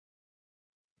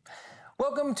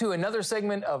Welcome to another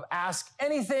segment of Ask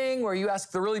Anything, where you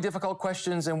ask the really difficult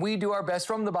questions and we do our best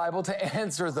from the Bible to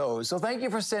answer those. So thank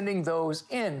you for sending those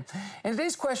in. And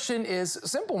today's question is a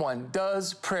simple one.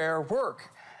 Does prayer work?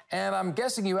 And I'm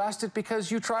guessing you asked it because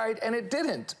you tried and it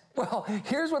didn't. Well,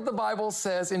 here's what the Bible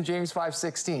says in James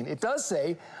 5:16. It does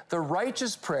say the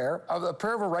righteous prayer, the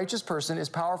prayer of a righteous person is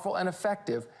powerful and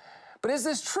effective. But is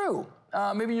this true?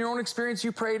 Maybe in your own experience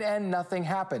you prayed and nothing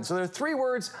happened. So there are three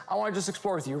words I want to just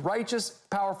explore with you: righteous,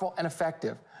 powerful, and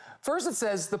effective. First, it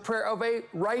says the prayer of a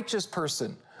righteous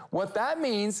person. What that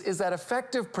means is that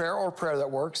effective prayer, or prayer that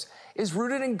works, is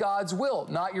rooted in God's will,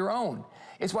 not your own.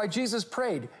 It's why Jesus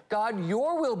prayed, God,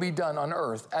 your will be done on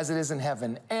earth as it is in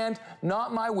heaven, and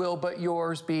not my will, but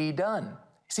yours be done.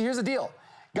 See, here's the deal.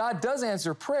 God does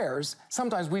answer prayers.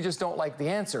 Sometimes we just don't like the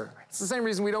answer. It's the same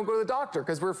reason we don't go to the doctor,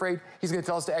 because we're afraid he's going to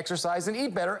tell us to exercise and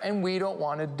eat better, and we don't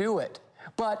want to do it.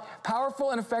 But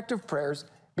powerful and effective prayers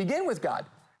begin with God.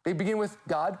 They begin with,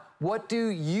 God, what do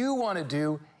you want to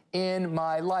do in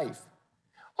my life?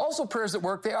 Also, prayers that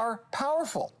work, they are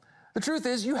powerful. The truth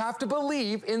is, you have to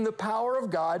believe in the power of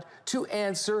God to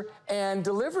answer and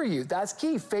deliver you. That's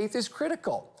key. Faith is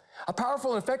critical. A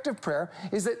powerful and effective prayer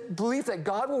is that belief that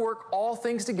God will work all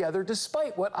things together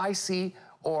despite what I see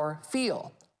or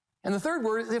feel. And the third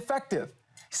word is effective.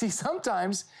 See,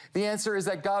 sometimes the answer is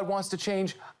that God wants to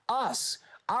change us,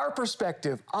 our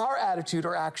perspective, our attitude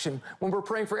or action. When we're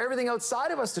praying for everything outside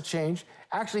of us to change,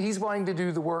 actually, he's wanting to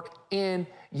do the work in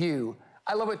you.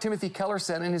 I love what Timothy Keller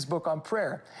said in his book on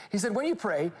prayer. He said, when you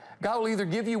pray, God will either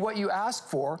give you what you ask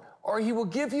for, or he will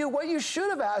give you what you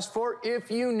should have asked for if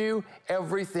you knew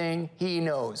everything he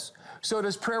knows. So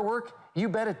does prayer work? You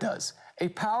bet it does. A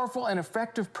powerful and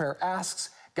effective prayer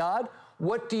asks, God,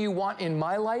 what do you want in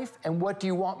my life, and what do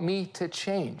you want me to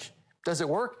change? Does it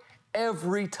work?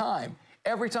 Every time.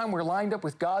 Every time we're lined up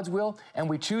with God's will and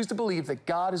we choose to believe that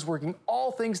God is working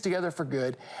all things together for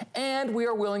good, and we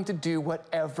are willing to do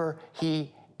whatever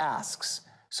he asks.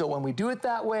 So when we do it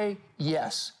that way,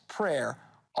 yes, prayer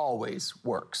always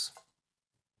works.